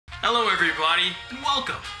Hello everybody, and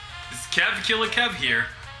welcome. This is Kev Killer Kev here,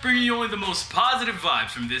 bringing you only the most positive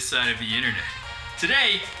vibes from this side of the internet.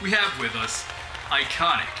 Today, we have with us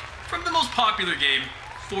Ikonik, from the most popular game,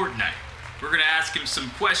 Fortnite. We're gonna ask him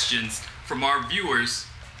some questions from our viewers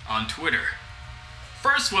on Twitter.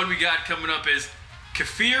 First one we got coming up is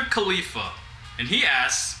Kafir Khalifa, and he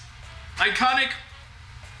asks, Ikonik,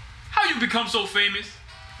 how you become so famous?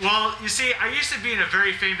 Well, you see, I used to be in a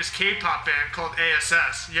very famous K-pop band called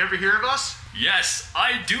ASS. You ever hear of us? Yes,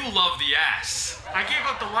 I do love the ass. I gave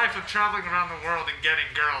up the life of traveling around the world and getting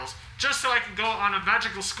girls, just so I could go on a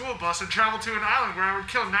magical school bus and travel to an island where I would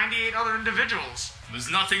kill 98 other individuals. There's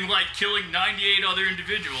nothing like killing 98 other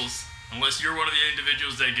individuals, unless you're one of the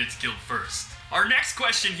individuals that gets killed first. Our next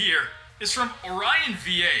question here is from Orion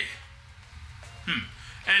VA.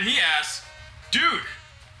 And he asks, dude,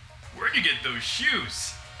 where'd you get those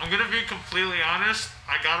shoes? I'm gonna be completely honest,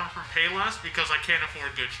 I got them from Payless because I can't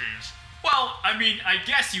afford good shoes. Well, I mean, I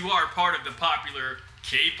guess you are part of the popular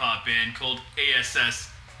K-pop band called ASS,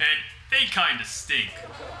 and they kinda stink.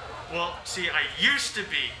 Well, see, I used to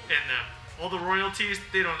be in them. All the royalties,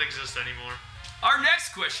 they don't exist anymore. Our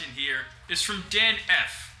next question here is from Dan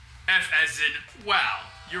F. F as in, wow,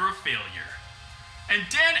 you're a failure. And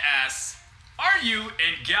Dan asks, are you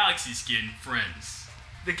and Galaxy Skin friends?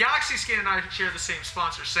 The Galaxy Skin and I share the same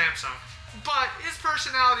sponsor, Samsung, but his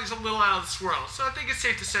personality is a little out of this world, so I think it's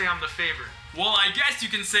safe to say I'm the favorite. Well, I guess you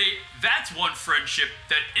can say that's one friendship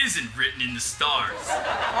that isn't written in the stars.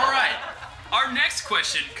 Alright, our next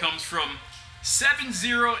question comes from 70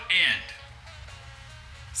 and.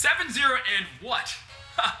 70 and what?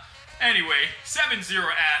 Anyway, 70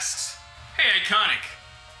 asks, hey Ikonik,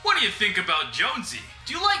 what do you think about Jonesy?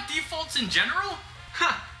 Do you like defaults in general?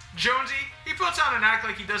 Jonesy, he puts on an act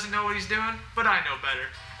like he doesn't know what he's doing, but I know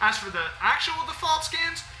better. As for the actual default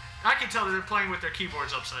skins, I can tell that they're playing with their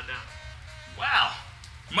keyboards upside down. Wow,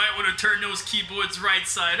 you might want to turn those keyboards right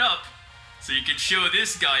side up so you can show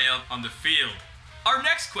this guy up on the field. Our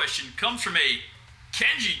next question comes from a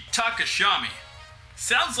Kenji Takashami.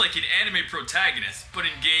 Sounds like an anime protagonist, but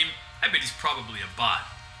in game, I bet he's probably a bot.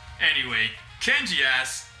 Anyway, Kenji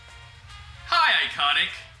asks, hi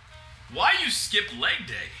Ikonik, why you skip leg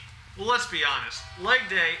day? Well, let's be honest, leg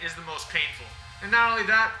day is the most painful. And not only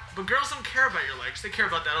that, but girls don't care about your legs, they care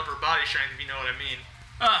about that upper body strength, if you know what I mean.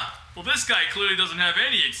 Well this guy clearly doesn't have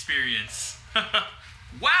any experience.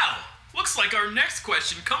 Wow, looks like our next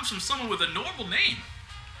question comes from someone with a normal name,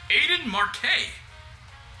 Aiden Marquet.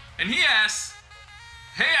 And he asks,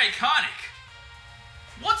 hey Ikonik,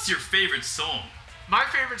 what's your favorite song? My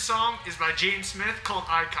favorite song is by Jaden Smith called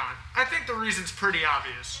Icon. I think the reason's pretty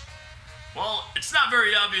obvious. Well, it's not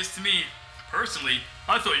very obvious to me. Personally,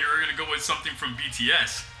 I thought you were gonna go with something from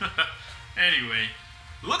BTS. Anyway,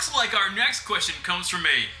 looks like our next question comes from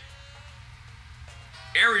a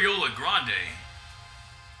Areola Grande.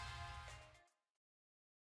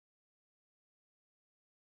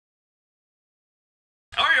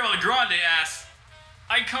 Areola Grande asks,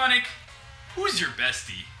 Ikonik, who's your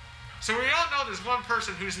bestie? So we all know there's one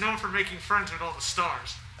person who's known for making friends with all the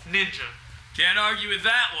stars. Ninja. Can't argue with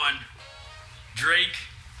that one. Drake,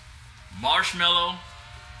 Marshmello,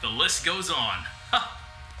 the list goes on.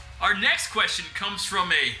 Our next question comes from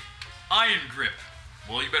a Iron Grip.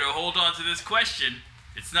 Well, you better hold on to this question.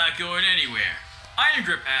 It's not going anywhere. Iron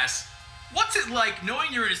Grip asks, what's it like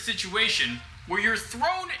knowing you're in a situation where you're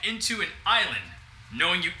thrown into an island,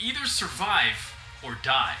 knowing you either survive or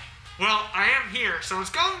die? Well, I am here, so it's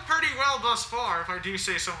going pretty well thus far, if I do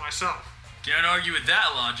say so myself. Can't argue with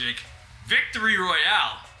that logic. Victory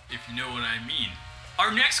Royale, if you know what I mean.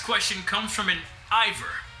 Our next question comes from an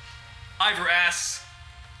Ivor. Ivor asks,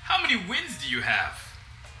 how many wins do you have?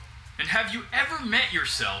 And have you ever met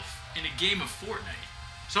yourself in a game of Fortnite?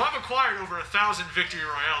 So I've acquired over 1,000 Victory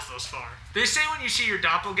Royales thus far. They say when you see your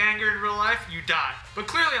doppelganger in real life, you die. But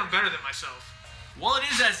clearly I'm better than myself. Well, it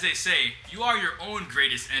is as they say, you are your own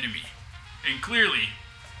greatest enemy. And clearly,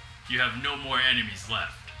 you have no more enemies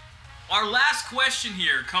left. Our last question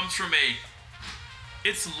here comes from a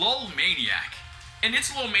It's Lol Maniac. And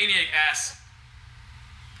It's Lol Maniac asks,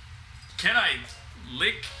 can I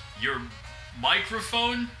lick your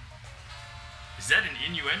microphone? Is that an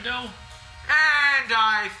innuendo? And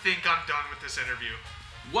I think I'm done with this interview.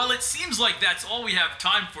 Well, it seems like that's all we have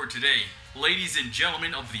time for today, ladies and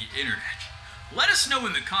gentlemen of the internet. Let us know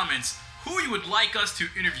in the comments who you would like us to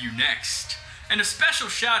interview next. And a special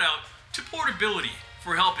shout out to Portability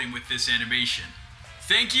for helping with this animation.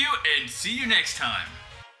 Thank you and see you next time.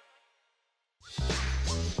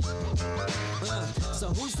 So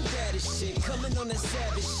who's the baddest shit? Coming on that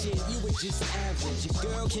savage shit. You were just average. Your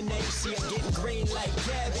girl Cannaestia getting green like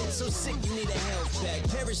cabbage. so sick you need a health bag.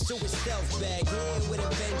 Perish to a stealth bag. Here with a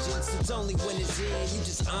vengeance. It's only when it's in you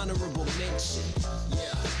just honorable mention.